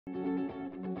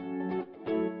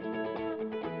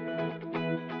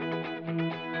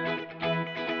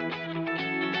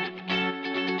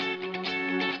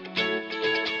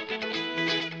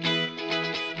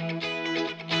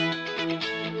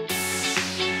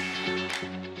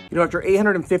You know, after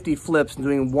 850 flips and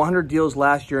doing 100 deals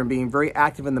last year and being very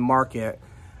active in the market,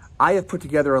 I have put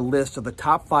together a list of the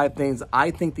top 5 things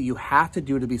I think that you have to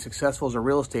do to be successful as a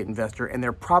real estate investor, and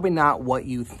they're probably not what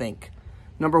you think.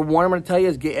 Number 1, I'm going to tell you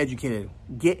is get educated.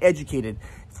 Get educated.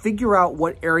 Figure out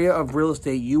what area of real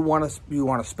estate you want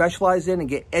to specialize in and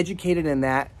get educated in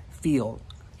that field.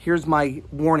 Here's my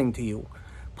warning to you.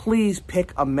 Please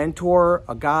pick a mentor,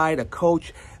 a guide, a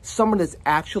coach, someone that's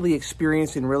actually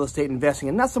experienced in real estate investing,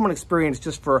 and not someone experienced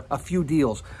just for a few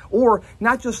deals, or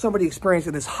not just somebody experienced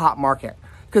in this hot market,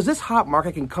 because this hot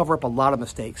market can cover up a lot of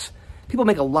mistakes. People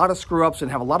make a lot of screw-ups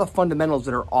and have a lot of fundamentals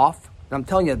that are off, and I'm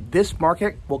telling you, this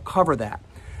market will cover that.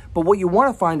 But what you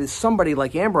want to find is somebody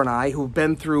like Amber and I who've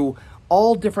been through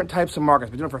all different types of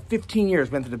markets. We've been doing it for 15 years.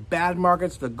 We've been through the bad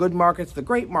markets, the good markets, the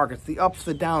great markets, the ups,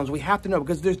 the downs. We have to know,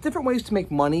 because there's different ways to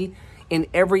make money in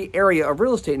every area of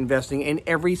real estate investing, in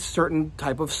every certain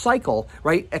type of cycle,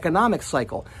 right? Economic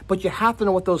cycle. But you have to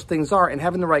know what those things are, and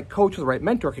having the right coach or the right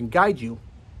mentor can guide you.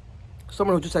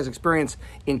 Someone who just has experience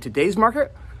in today's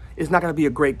market is not going to be a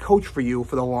great coach for you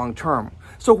for the long term.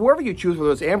 So whoever you choose,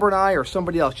 whether it's Amber and I or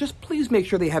somebody else, just please make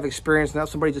sure they have experience, not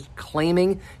somebody just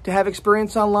claiming to have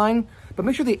experience online, but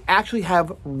make sure they actually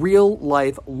have real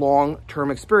life,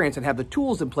 long-term experience and have the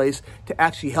tools in place to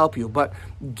actually help you. But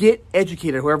get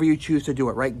educated, whoever you choose to do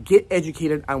it, right? Get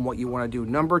educated on what you want to do.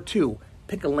 Number 2,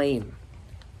 pick a lane.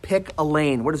 Pick a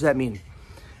lane. What does that mean?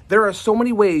 There are so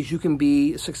many ways you can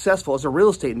be successful as a real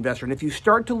estate investor, and if you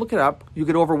start to look it up, you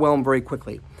get overwhelmed very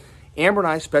quickly. Amber and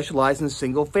I specialize in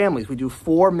single families. We do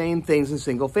 4 main things in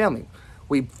single family.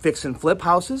 We fix and flip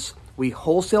houses, we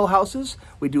wholesale houses,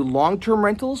 we do long-term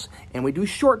rentals, and we do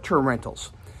short-term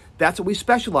rentals. That's what we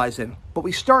specialize in, but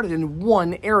we started in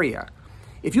one area.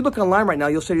 If you look online right now,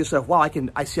 you'll say to yourself, wow,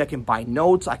 I see I can buy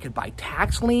notes, I could buy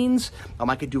tax liens,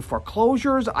 I could do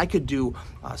foreclosures, I could do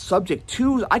subject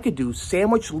twos, I could do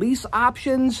sandwich lease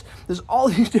options. There's all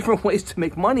these different ways to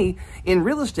make money in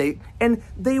real estate, and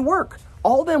they work.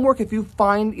 All of them work if you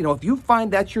find, if you find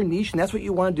that's your niche and that's what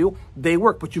you want to do, they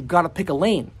work, but you've got to pick a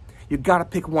lane. You've got to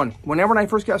pick one. Whenever I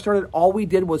first got started, all we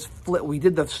did was flip. We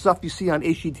did the stuff you see on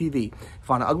HGTV.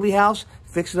 Found an ugly house,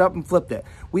 fixed it up, and flipped it.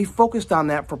 We focused on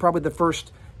that for probably the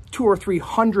first 200 or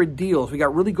 300 deals. We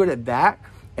got really good at that,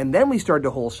 and then we started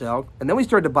to wholesale, and then we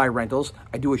started to buy rentals.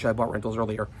 I do wish I bought rentals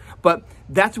earlier, but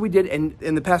that's what we did. And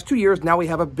in the past 2 years, now we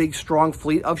have a big, strong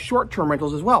fleet of short-term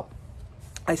rentals as well.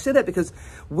 I say that because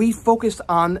we focused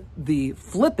on the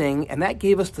flipping, and that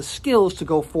gave us the skills to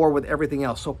go forward with everything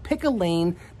else. So pick a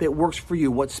lane that works for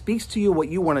you, what speaks to you, what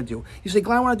you want to do. You say,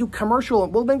 Glenn, I want to do commercial.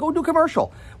 Well, then go do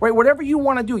commercial, right? Whatever you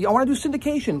want to do. I want to do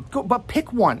syndication, but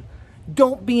pick one.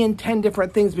 Don't be in 10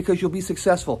 different things because you'll be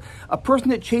successful. A person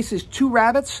that chases 2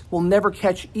 rabbits will never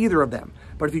catch either of them.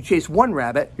 But if you chase 1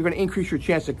 rabbit, you're going to increase your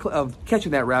chance of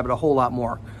catching that rabbit a whole lot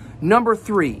more. Number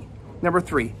three,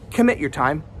 commit your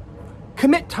time.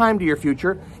 Commit time to your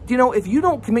future. Do you know, if you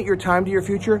don't commit your time to your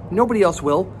future, nobody else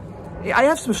will. I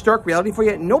have some stark reality for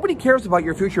you. Nobody cares about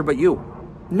your future but you.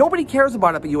 Nobody cares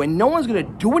about it but you, and no one's going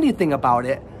to do anything about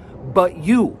it but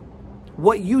you.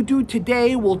 What you do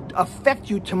today will affect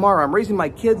you tomorrow. I'm raising my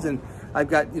kids, and I've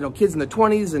got kids in the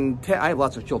 20s, and I have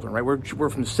lots of children, right? We're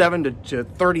from 7 to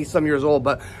 30 some years old,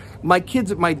 but my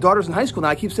daughter's in high school now.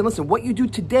 I keep saying, listen, what you do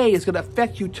today is going to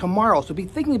affect you tomorrow. So be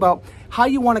thinking about how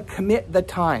you want to commit the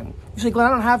time. You say, Glenn, I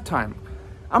don't have time.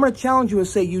 I'm going to challenge you and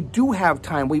say you do have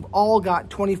time. We've all got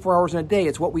 24 hours in a day.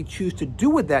 It's what we choose to do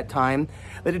with that time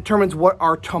that determines what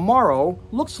our tomorrow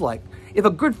looks like. If a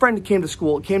good friend came to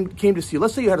school, came to see you,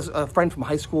 let's say you had a friend from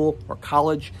high school or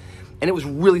college, and it was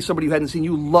really somebody you hadn't seen,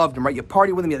 you loved them, right? You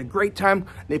partied with them, you had a great time,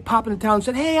 and they pop into town and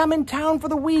said, hey, I'm in town for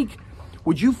the week.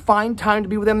 Would you find time to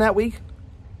be with them that week?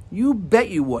 You bet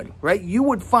you would, right? You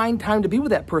would find time to be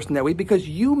with that person that week because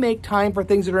you make time for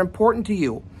things that are important to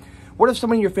you. What if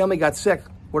someone in your family got sick?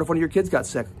 What if one of your kids got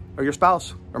sick, or your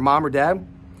spouse, or mom or dad,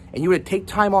 and you would take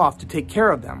time off to take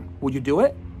care of them? Would you do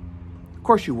it? Of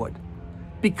course you would.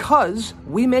 Because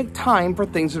we make time for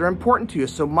things that are important to you.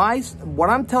 So what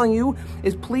I'm telling you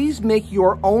is please make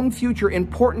your own future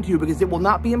important to you, because it will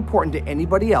not be important to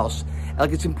anybody else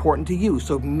like it's important to you.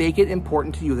 So make it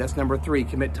important to you. That's number 3,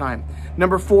 commit time.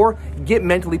 Number 4, get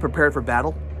mentally prepared for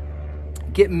battle.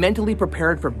 Get mentally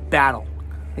prepared for battle.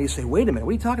 And you say, wait a minute,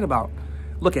 what are you talking about?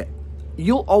 Look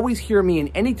you'll always hear me in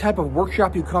any type of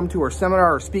workshop you come to, or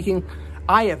seminar, or speaking.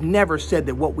 I have never said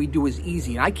that what we do is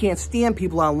easy. And I can't stand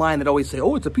people online that always say,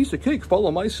 oh, it's a piece of cake,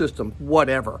 follow my system,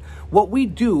 whatever. What we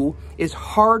do is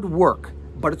hard work,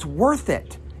 but it's worth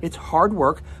it. It's hard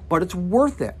work, but it's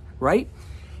worth it, right?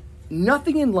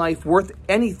 Nothing in life worth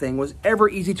anything was ever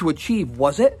easy to achieve,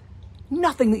 was it?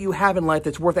 Nothing that you have in life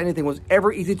that's worth anything was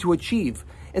ever easy to achieve.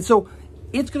 And so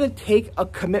it's going to take a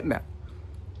commitment.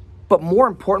 But more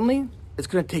importantly, it's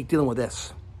going to take dealing with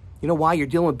this. You know why? You're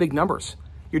dealing with big numbers.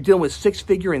 You're dealing with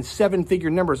 6-figure and 7-figure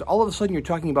numbers. All of a sudden, you're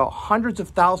talking about hundreds of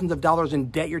thousands of dollars in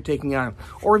debt you're taking on,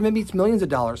 or maybe it's millions of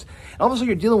dollars. And all of a sudden,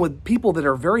 you're dealing with people that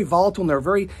are very volatile and they're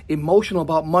very emotional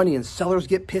about money, and sellers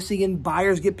get pissy and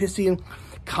buyers get pissy and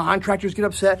contractors get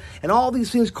upset, and all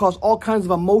these things cause all kinds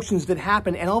of emotions that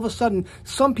happen, and all of a sudden,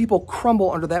 some people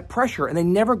crumble under that pressure, and they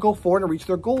never go forward and reach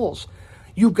their goals.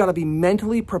 You've got to be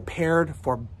mentally prepared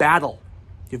for battle.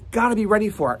 You've got to be ready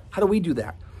for it. How do we do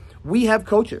that? We have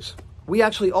coaches. We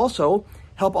actually also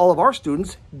help all of our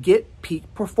students get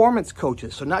peak performance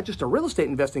coaches. So not just a real estate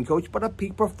investing coach, but a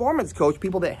peak performance coach,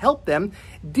 people that help them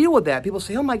deal with that. People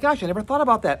say, oh my gosh, I never thought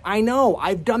about that. I know,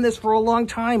 I've done this for a long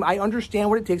time. I understand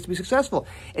what it takes to be successful.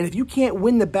 And if you can't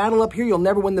win the battle up here, you'll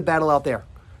never win the battle out there.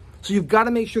 So you've got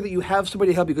to make sure that you have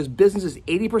somebody to help you, because business is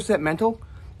 80% mental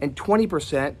and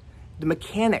 20% the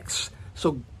mechanics.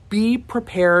 So be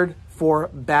prepared for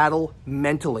battle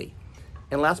mentally.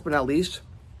 And last but not least,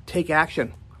 take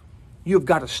action. You've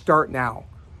got to start now.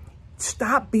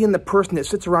 Stop being the person that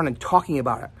sits around and talking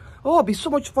about it. Oh, it'd be so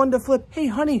much fun to flip. Hey,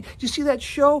 honey, did you see that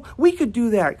show? We could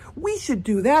do that. We should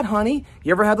do that, honey.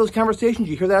 You ever have those conversations?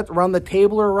 You hear that around the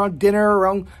table or around dinner,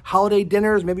 around holiday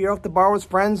dinners. Maybe you're out at the bar with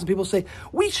friends and people say,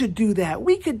 we should do that.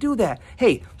 We could do that.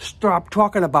 Hey, stop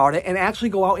talking about it and actually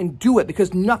go out and do it,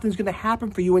 because nothing's going to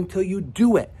happen for you until you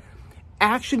do it.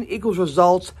 Action equals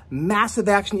results. Massive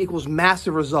action equals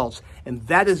massive results. And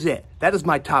that is it. That is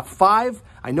my top 5.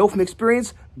 I know from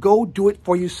experience, go do it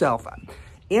for yourself.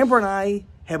 Amber and I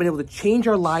have been able to change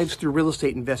our lives through real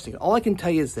estate investing. All I can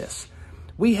tell you is this.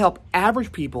 We help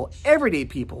average people, everyday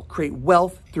people, create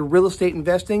wealth through real estate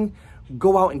investing.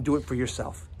 Go out and do it for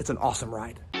yourself. It's an awesome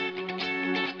ride.